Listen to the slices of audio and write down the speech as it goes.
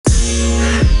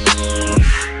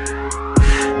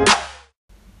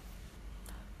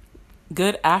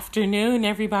Good afternoon,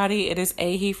 everybody. It is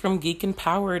Ahi from Geek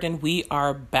Empowered, and we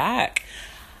are back.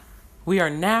 We are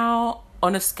now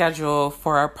on a schedule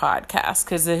for our podcast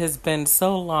because it has been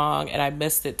so long and I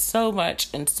missed it so much,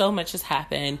 and so much has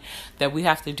happened that we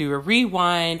have to do a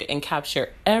rewind and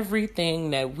capture everything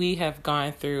that we have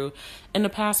gone through in the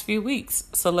past few weeks.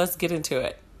 So let's get into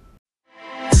it.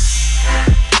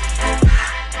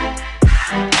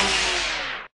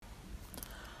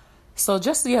 So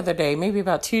just the other day, maybe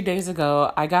about 2 days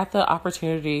ago, I got the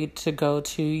opportunity to go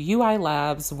to UI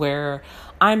Labs, where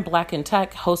I'm Black in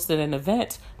Tech hosted an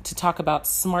event to talk about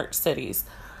smart cities.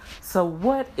 So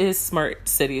what is smart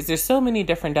cities? There's so many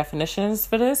different definitions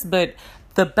for this, but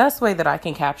the best way that I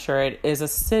can capture it is a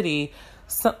city.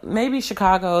 So maybe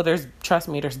Chicago, trust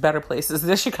me, there's better places.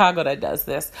 There's Chicago that does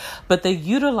this, but they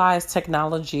utilize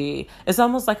technology. It's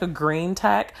almost like a green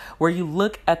tech where you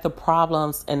look at the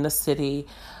problems in the city,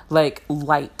 like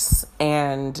lights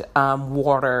and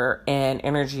water and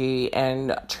energy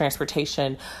and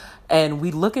transportation. And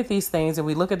we look at these things and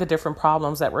we look at the different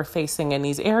problems that we're facing in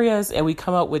these areas, and we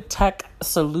come up with tech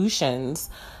solutions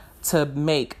to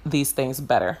make these things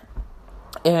better.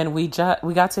 And we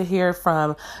got to hear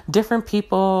from different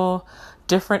people,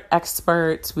 different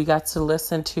experts. We got to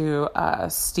listen to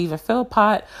Stephen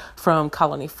Philpott from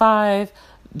Colony 5,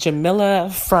 Jamila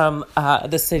from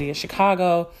the city of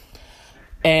Chicago,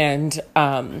 and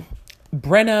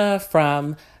Brenna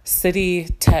from City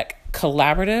Tech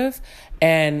Collaborative,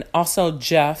 and also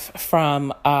Jeff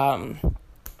from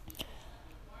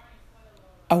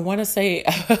I want to say,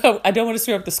 I don't want to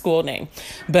screw up the school name,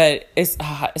 but it's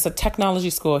a technology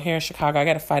school here in Chicago. I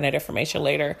got to find that information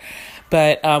later.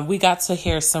 But we got to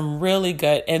hear some really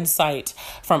good insight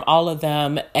from all of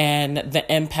them and the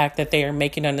impact that they are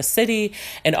making on the city.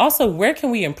 And also, where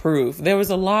can we improve? There was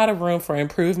a lot of room for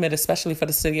improvement, especially for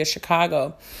the city of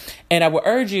Chicago. And I would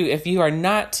urge you, if you are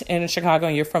not in Chicago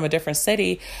and you're from a different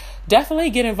city, definitely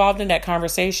get involved in that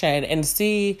conversation and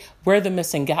see where the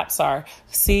missing gaps are.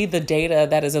 See the data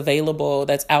that is available,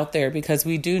 that's out there, because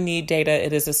we do need data.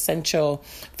 It is essential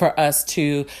for us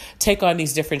to take on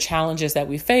these different challenges that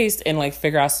we face and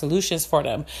figure out solutions for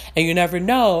them. And you never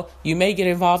know, you may get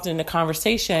involved in the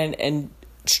conversation and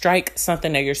strike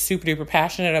something that you're super duper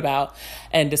passionate about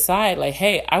and decide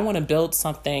hey, I want to build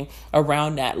something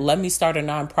around that. Let me start a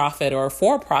nonprofit or a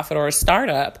for-profit or a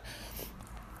startup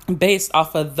based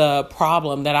off of the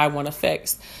problem that I want to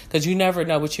fix, because you never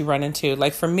know what you run into.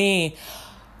 For me,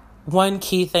 one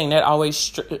key thing that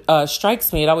always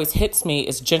strikes me, it always hits me,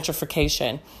 is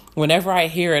gentrification. Whenever I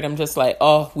hear it, I'm just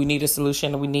we need a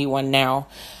solution. We need one now.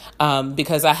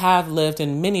 Because I have lived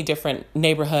in many different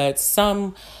neighborhoods.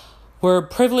 Some were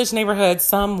privileged neighborhoods,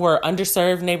 some were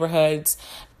underserved neighborhoods,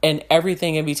 and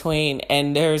everything in between.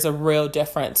 And there's a real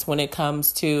difference when it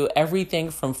comes to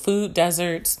everything from food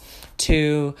deserts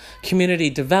to community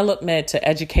development to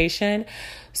education.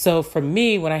 So for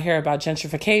me, when I hear about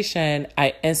gentrification,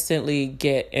 I instantly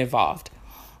get involved.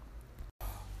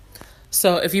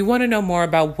 So if you want to know more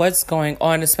about what's going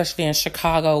on, especially in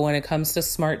Chicago, when it comes to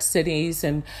smart cities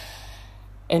and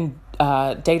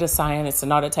data science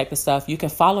and all that type of stuff, you can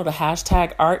follow the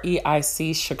hashtag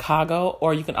REIC Chicago,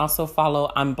 or you can also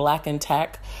follow I'm Black in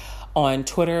Tech on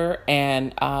Twitter,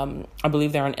 and I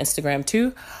believe they're on Instagram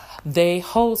too. They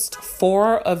host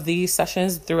 4 of these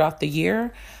sessions throughout the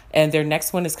year, and their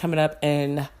next one is coming up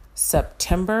in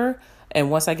September. And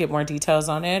once I get more details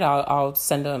on it, I'll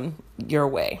send them your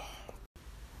way.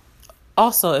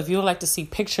 Also, if you would like to see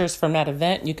pictures from that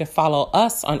event, you can follow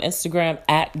us on Instagram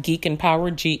at Geek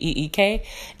Empowered,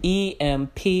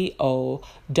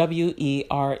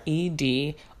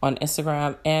 GeekEmpowerd on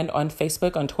Instagram, and on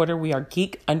Facebook. On Twitter, we are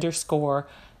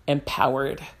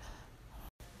Geek_Empowered.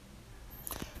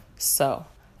 So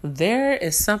there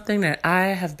is something that I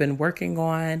have been working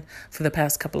on for the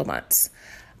past couple of months.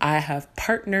 I have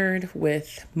partnered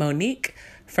with Monique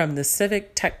from the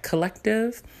Civic Tech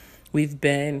Collective. We've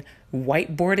been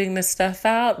whiteboarding this stuff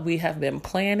out. We have been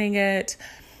planning it,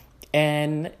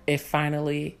 and it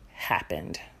finally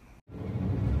happened.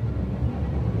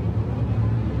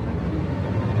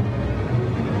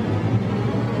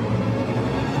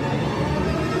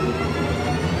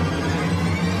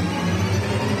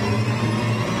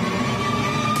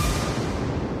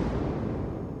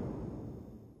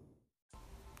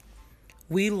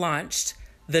 We launched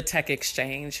the Tech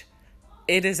Exchange.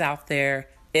 It is out there.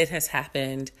 It has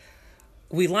happened.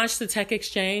 We launched the Tech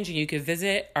Exchange, and you can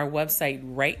visit our website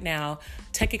right now,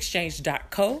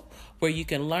 techexchange.co, where you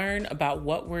can learn about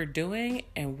what we're doing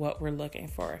and what we're looking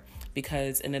for.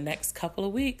 Because in the next couple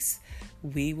of weeks,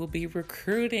 we will be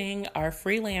recruiting our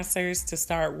freelancers to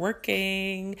start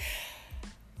working.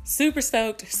 super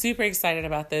stoked, super excited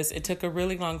about this. It took a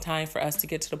really long time for us to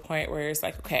get to the point where it's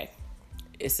like, okay,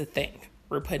 it's a thing.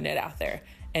 We're putting it out there,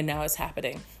 and now it's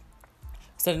happening.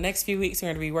 So the next few weeks, we're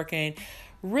going to be working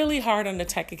really hard on the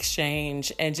tech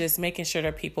exchange and just making sure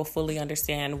that people fully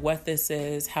understand what this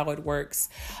is, how it works.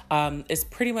 It's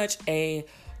pretty much a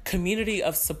community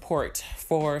of support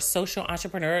for social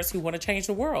entrepreneurs who want to change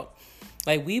the world.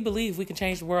 Like, we believe we can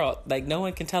change the world. Like, no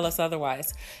one can tell us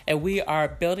otherwise. And we are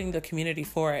building the community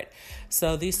for it.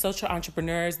 So these social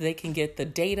entrepreneurs, they can get the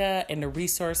data and the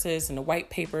resources and the white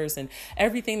papers and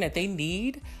everything that they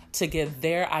need to get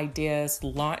their ideas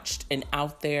launched and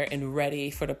out there and ready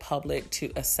for the public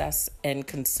to assess and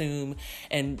consume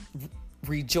and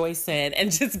rejoice in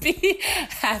and just be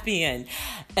happy in.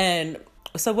 And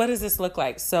so what does this look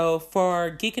like? So for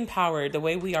Geek Empowered, the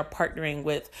way we are partnering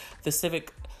with the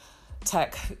Civic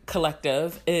Tech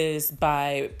Collective is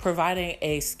by providing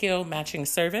a skill matching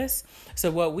service. So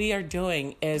what we are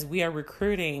doing is we are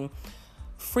recruiting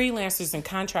freelancers and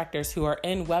contractors who are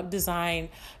in web design,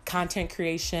 content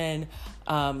creation,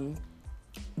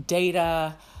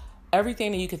 data,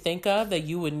 everything that you could think of that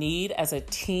you would need as a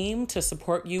team to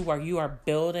support you while you are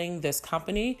building this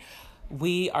company.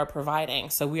 We are providing.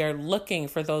 So we are looking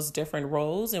for those different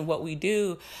roles. And what we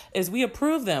do is we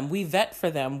approve them. We vet for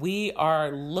them. We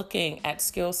are looking at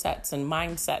skill sets and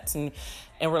mindsets.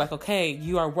 And we're like, okay,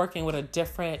 you are working with a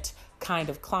different kind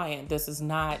of client. This is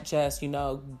not just,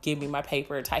 give me my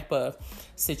paper type of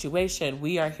situation.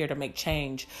 We are here to make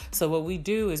change. So what we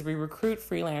do is we recruit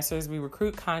freelancers, we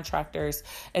recruit contractors,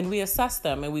 and we assess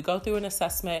them. And we go through an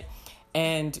assessment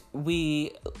and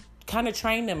we kind of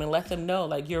train them and let them know,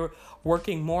 like, you're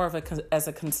working more as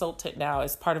a consultant now,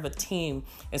 as part of a team,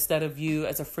 instead of you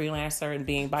as a freelancer and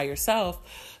being by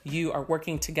yourself. You are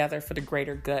working together for the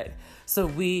greater good. So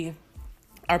we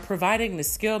are providing the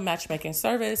skill matchmaking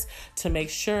service to make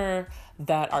sure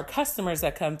that our customers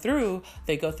that come through,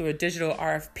 they go through a digital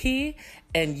RFP,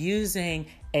 and using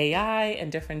AI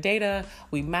and different data,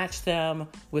 we match them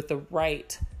with the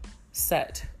right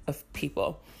set of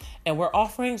people. And we're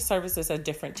offering services at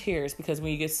different tiers because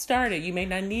when you get started, you may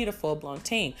not need a full-blown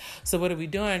team. So what are we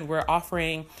doing? We're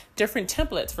offering different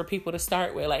templates for people to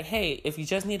start with. Like, hey, if you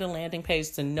just need a landing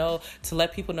page to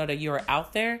let people know that you're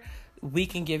out there, we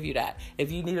can give you that.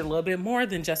 If you need a little bit more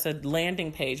than just a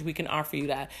landing page, we can offer you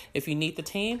that. If you need the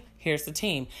team, here's the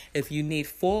team. If you need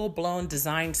full-blown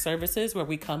design services where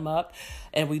we come up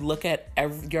and we look at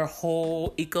your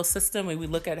whole ecosystem and we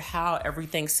look at how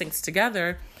everything syncs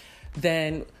together,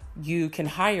 then you can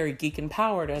hire Geek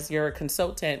Empowered as your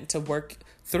consultant to work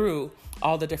through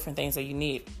all the different things that you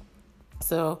need.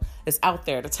 So it's out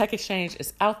there. The Tech Exchange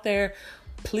is out there.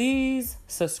 Please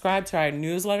subscribe to our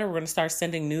newsletter. We're going to start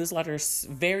sending newsletters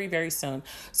very, very soon.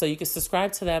 So you can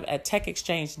subscribe to them at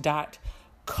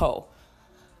techexchange.co.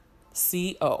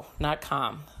 C-O, not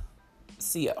com.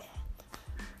 C-O.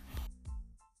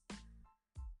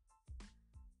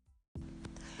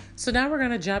 So now we're going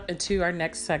to jump into our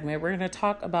next segment. We're going to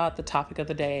talk about the topic of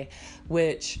the day,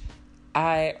 which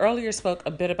I earlier spoke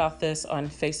a bit about this on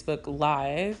Facebook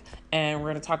Live, and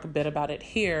we're going to talk a bit about it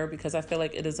here because I feel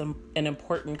like it is an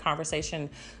important conversation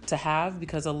to have,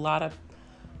 because a lot of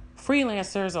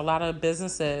freelancers, a lot of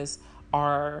businesses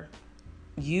are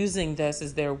using this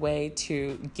as their way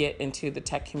to get into the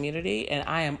tech community. And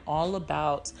I am all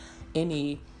about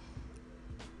any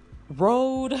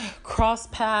road, cross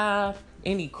path,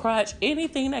 any crutch,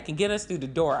 anything that can get us through the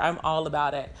door. I'm all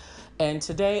about it. And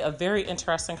today, a very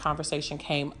interesting conversation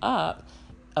came up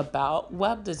about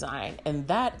web design. And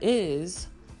that is,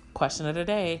 question of the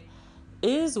day,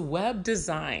 is web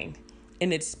design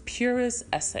in its purest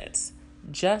essence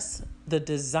just the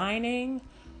designing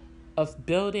of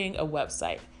building a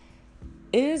website?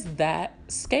 Is that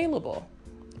scalable?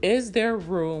 Is there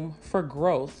room for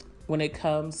growth when it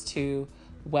comes to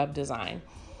web design?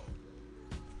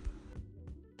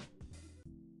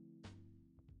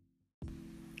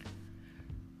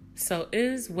 So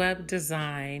is web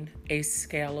design a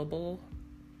scalable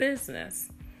business?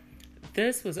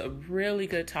 This was a really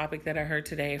good topic that I heard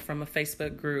today from a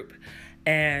Facebook group,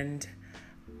 and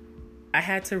I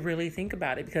had to really think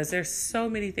about it because there's so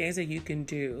many things that you can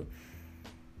do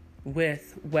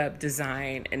with web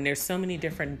design, and there's so many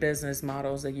different business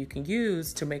models that you can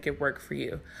use to make it work for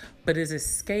you. But is it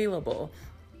scalable?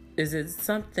 Is it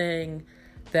something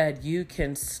that you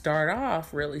can start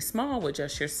off really small with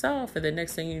just yourself, and the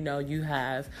next thing you know, you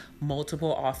have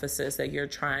multiple offices that you're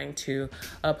trying to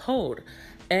uphold?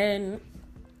 And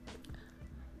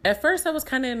at first I was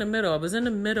kind of in the middle. I was in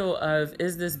the middle of,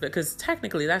 is this, because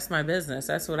technically that's my business.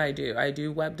 That's what I do. I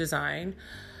do web design,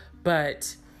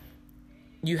 but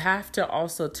you have to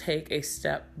also take a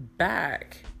step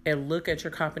back and look at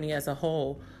your company as a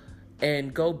whole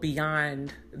and go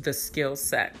beyond the skill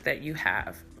set that you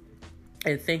have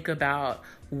and think about,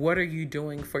 what are you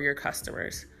doing for your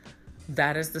customers?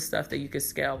 That is the stuff that you can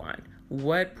scale on.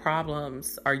 What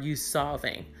problems are you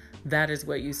solving? That is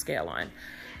what you scale on.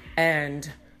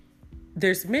 And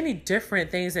there's many different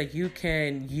things that you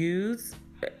can use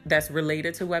that's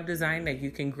related to web design that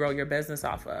you can grow your business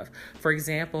off of. For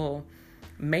example,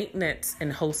 maintenance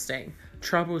and hosting,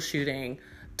 troubleshooting,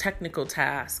 technical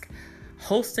task.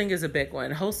 Hosting is a big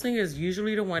one. Hosting is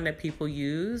usually the one that people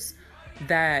use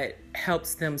that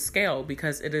helps them scale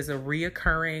because it is a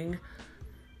reoccurring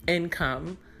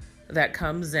income that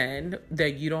comes in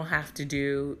that you don't have to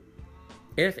do,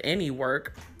 if any,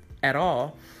 work at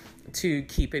all to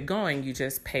keep it going. You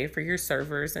just pay for your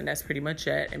servers and that's pretty much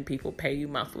it. And people pay you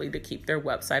monthly to keep their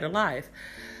website alive.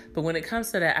 But when it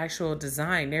comes to the actual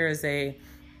design, there is a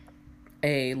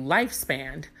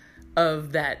lifespan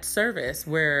of that service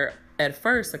where at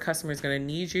first the customer is going to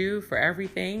need you for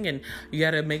everything, and you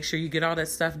got to make sure you get all that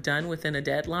stuff done within a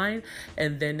deadline.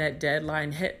 And then that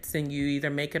deadline hits and you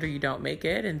either make it or you don't make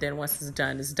it. And then once it's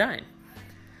done, it's done.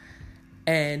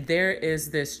 And there is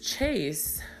this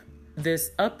chase,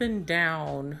 this up and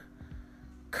down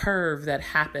curve that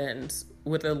happens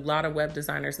with a lot of web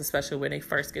designers, especially when they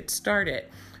first get started,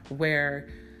 where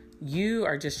you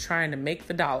are just trying to make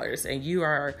the dollars and you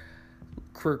are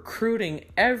recruiting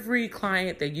every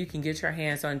client that you can get your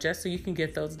hands on just so you can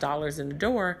get those dollars in the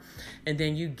door. And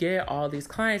then you get all these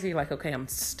clients and you're like, okay, I'm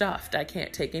stuffed. I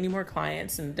can't take any more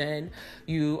clients. And then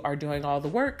you are doing all the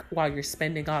work while you're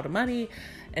spending all the money.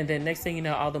 And then next thing you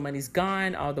know, all the money's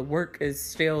gone. All the work is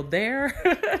still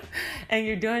there. And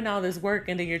you're doing all this work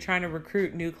and then you're trying to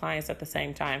recruit new clients at the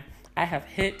same time. I have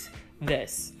hit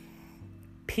this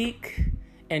peak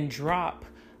and drop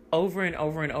over and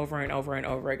over and over and over and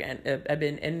over again. I've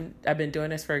been doing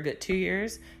this for a good 2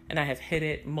 years and I have hit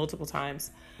it multiple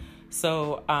times.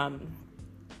 So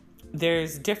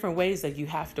there's different ways that you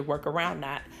have to work around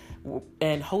that.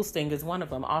 And hosting is one of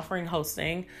them. Offering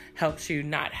hosting helps you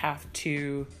not have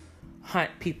to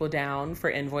hunt people down for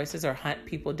invoices or hunt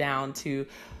people down to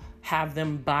have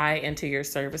them buy into your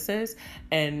services.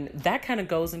 And that kind of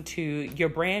goes into your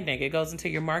branding. It goes into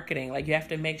your marketing. Like, you have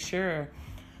to make sure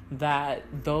that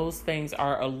those things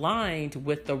are aligned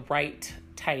with the right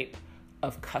type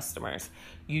of customers.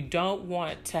 You don't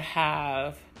want to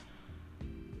have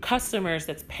customers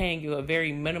that's paying you a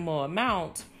very minimal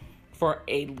amount for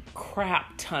a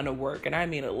crap ton of work. And I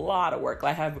mean a lot of work.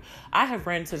 I have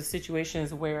run into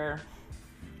situations where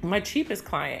my cheapest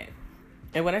client,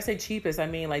 and when I say cheapest, I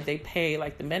mean like they pay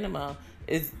like the minimum,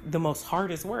 is the most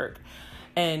hardest work.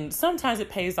 And sometimes it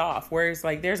pays off, where it's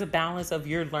like there's a balance of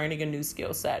you're learning a new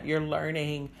skill set. You're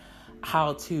learning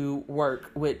how to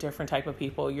work with different type of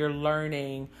people. You're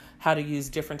learning how to use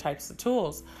different types of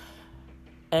tools.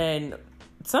 And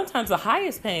sometimes the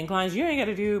highest paying clients, you ain't got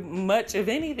to do much of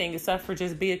anything except for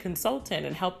just be a consultant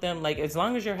and help them. Like, as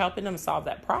long as you're helping them solve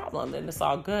that problem, then it's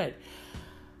all good.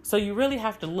 So you really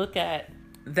have to look at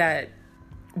that.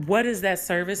 What is that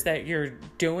service that you're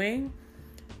doing?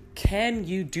 Can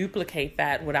you duplicate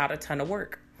that without a ton of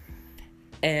work?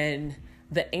 And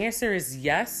the answer is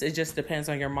yes. It just depends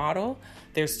on your model.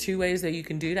 There's 2 ways that you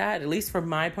can do that. At least from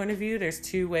my point of view, there's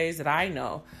 2 ways that I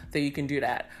know that you can do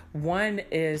that. One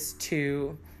is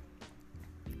to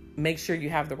make sure you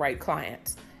have the right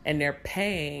clients and they're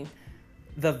paying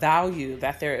the value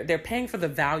that they're paying for the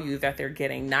value that they're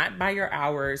getting, not by your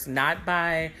hours, not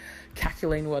by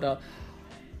calculating what a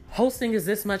hosting is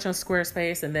this much on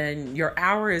Squarespace, and then your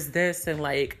hour is this, and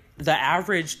like the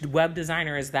average web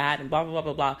designer is that, and blah, blah, blah,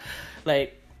 blah, blah.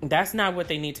 Like, that's not what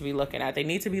they need to be looking at. They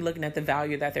need to be looking at the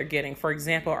value that they're getting. For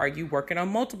example, are you working on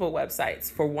multiple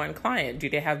websites for one client? Do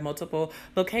they have multiple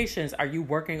locations? Are you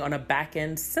working on a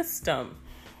back-end system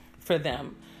for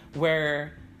them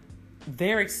where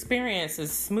their experience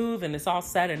is smooth and it's all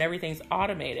set and everything's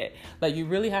automated? Like, you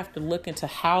really have to look into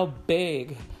how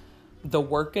big the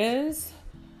work is,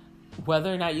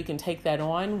 whether or not you can take that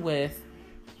on with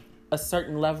a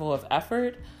certain level of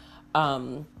effort.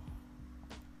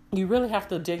 You really have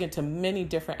to dig into many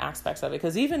different aspects of it,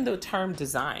 because even the term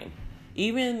design,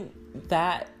 even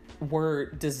that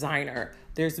word designer,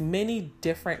 there's many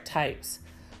different types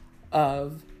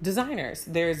of designers.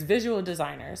 There's visual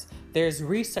designers, there's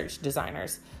research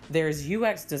designers, there's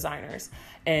UX designers,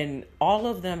 and all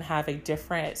of them have a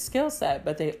different skill set,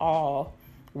 but they all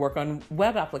work on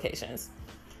web applications.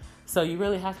 So you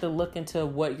really have to look into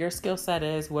what your skill set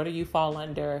is. What do you fall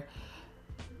under?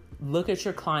 Look at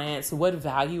your clients. What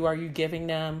value are you giving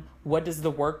them? What does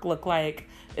the work look like?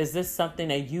 Is this something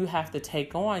that you have to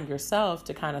take on yourself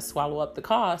to kind of swallow up the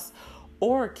costs?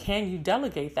 Or can you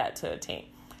delegate that to a team?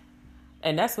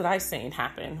 And that's what I've seen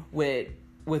happen with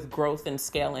growth and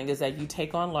scaling, is that you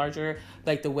take on larger,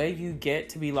 like the way you get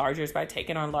to be larger is by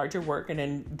taking on larger work and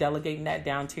then delegating that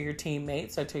down to your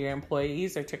teammates or to your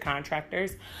employees or to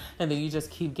contractors. And then you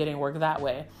just keep getting work that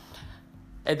way.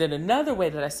 And then another way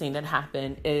that I've seen it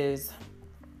happen is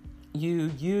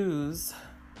you use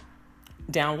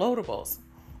downloadables,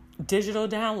 digital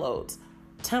downloads,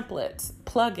 templates,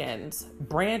 plugins,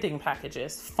 branding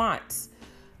packages, fonts,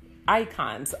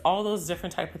 icons, all those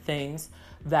different type of things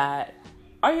that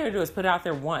all you gotta do is put it out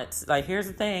there once. Like, here's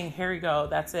the thing, here you go,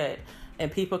 that's it.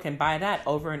 And people can buy that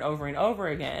over and over and over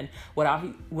again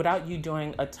without you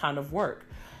doing a ton of work.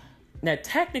 Now,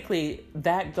 technically,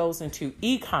 that goes into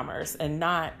e-commerce and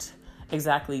not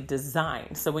exactly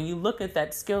design. So when you look at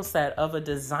that skill set of a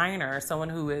designer, someone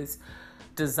who is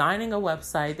designing a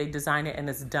website, they design it and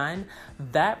it's done,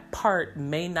 that part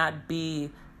may not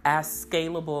be as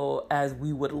scalable as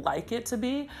we would like it to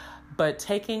be, but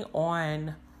taking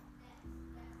on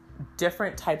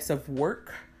different types of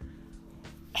work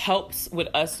helps with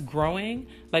us growing.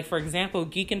 Like, for example,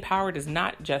 Geek Empowered is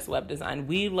not just web design.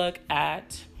 We look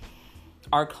at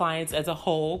our clients as a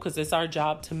whole, because it's our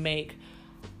job to make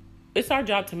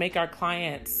our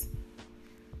clients'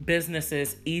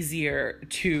 businesses easier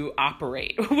to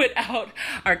operate without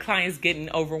our clients getting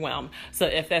overwhelmed. So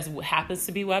if that happens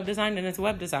to be web design, then it's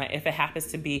web design. If it happens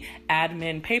to be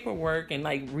admin paperwork and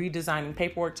like redesigning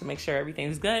paperwork to make sure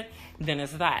everything's good, then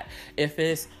it's that. If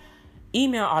it's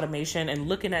email automation and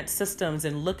looking at systems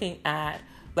and looking at,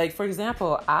 like, for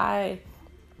example, I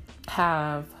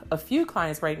have a few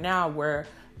clients right now where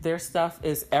their stuff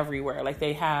is everywhere. Like,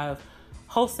 they have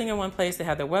hosting in one place, they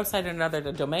have their website in another,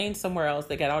 the domain somewhere else,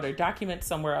 they got all their documents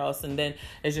somewhere else, and then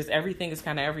it's just everything is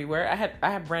kind of everywhere. I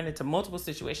have ran into multiple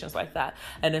situations like that,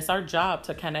 and it's our job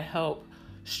to kind of help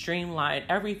streamline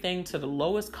everything to the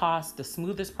lowest cost, the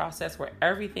smoothest process where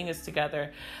everything is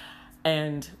together.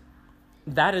 And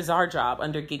that is our job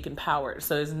under Geek Empowered.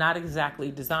 So it's not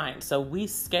exactly designed. So we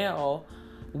scale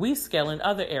in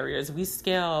other areas. We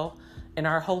scale in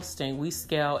our hosting, we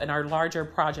scale in our larger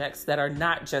projects that are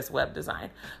not just web design.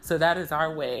 So that is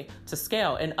our way to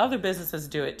scale, and other businesses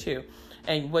do it too.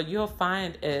 And what you'll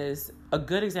find is a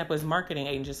good example is marketing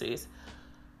agencies.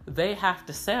 They have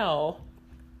to sell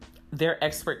their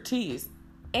expertise,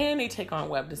 and they take on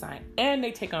web design, and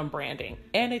they take on branding,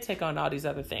 and they take on all these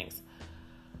other things.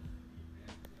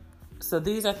 So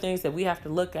these are things that we have to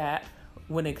look at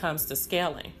when it comes to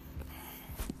scaling.